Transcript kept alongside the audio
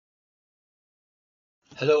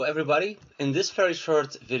Hello everybody, in this very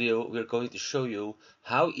short video we're going to show you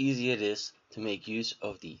how easy it is to make use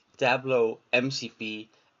of the Tableau MCP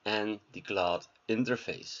and the Claude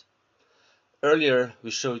interface. Earlier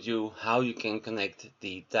we showed you how you can connect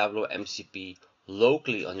the Tableau MCP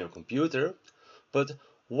locally on your computer, but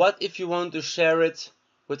what if you want to share it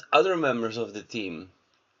with other members of the team?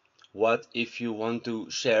 What if you want to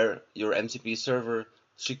share your MCP server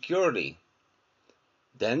securely?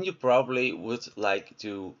 Then you probably would like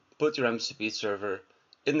to put your MCP server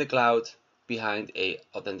in the cloud behind a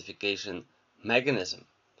authentication mechanism.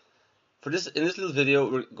 In this little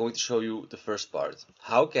video, we're going to show you the first part.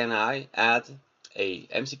 How can I add a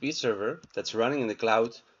MCP server that's running in the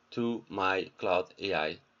cloud to my Claude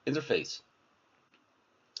AI interface?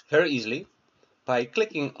 Very easily, by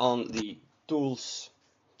clicking on the tools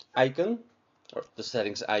icon, or the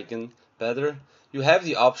settings icon better, you have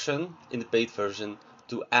the option in the paid version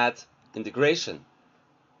to add integration.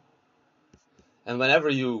 And whenever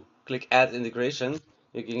you click add integration,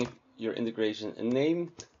 you give your integration a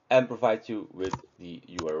name and provide you with the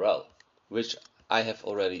URL, which I have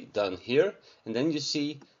already done here. And then you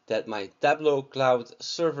see that my Tableau Cloud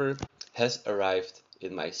server has arrived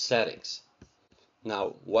in my settings.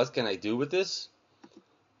 Now, what can I do with this?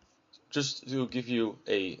 Just to give you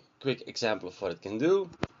a quick example of what it can do,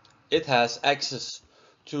 it has access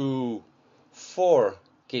to 4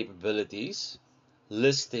 capabilities: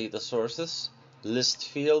 list data sources, list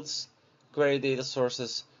fields, query data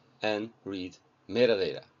sources, and read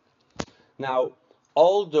metadata. Now,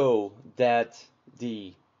 although that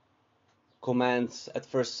the commands at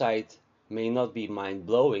first sight may not be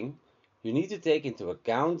mind-blowing, you need to take into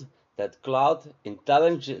account that Claude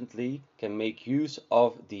intelligently can make use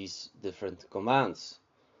of these different commands.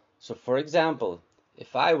 So for example,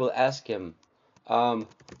 if I will ask him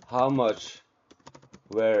how much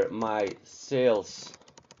were my sales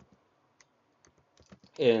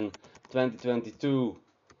in 2022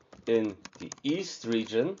 in the East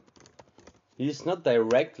region, he's not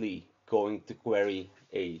directly going to query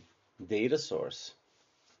a data source.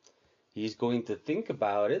 He's going to think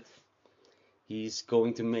about it. He's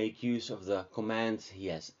going to make use of the commands he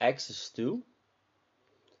has access to,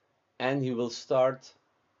 and he will start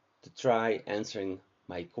to try answering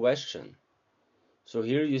my question. So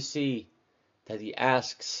here you see that he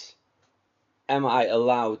asks, am I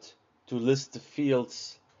allowed to list the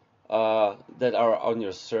fields that are on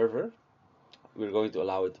your server? We're going to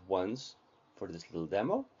allow it once for this little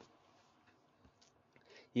demo.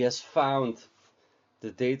 He has found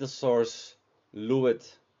the data source LUID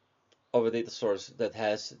of a data source that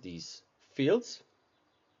has these fields.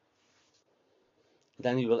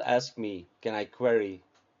 Then he will ask me, can I query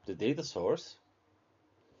the data source?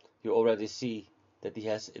 You already see that he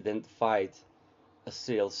has identified a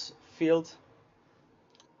sales field.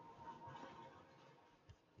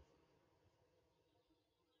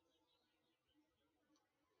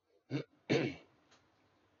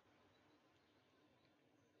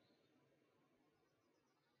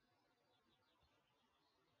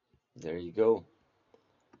 There you go.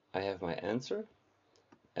 I have my answer,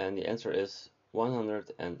 and the answer is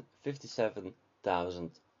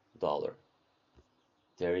 $157,000.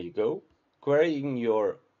 There you go. Querying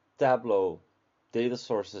your Tableau data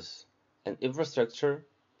sources and infrastructure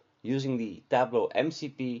using the Tableau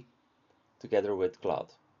MCP together with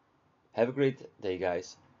Claude. Have a great day,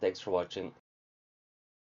 guys. Thanks for watching.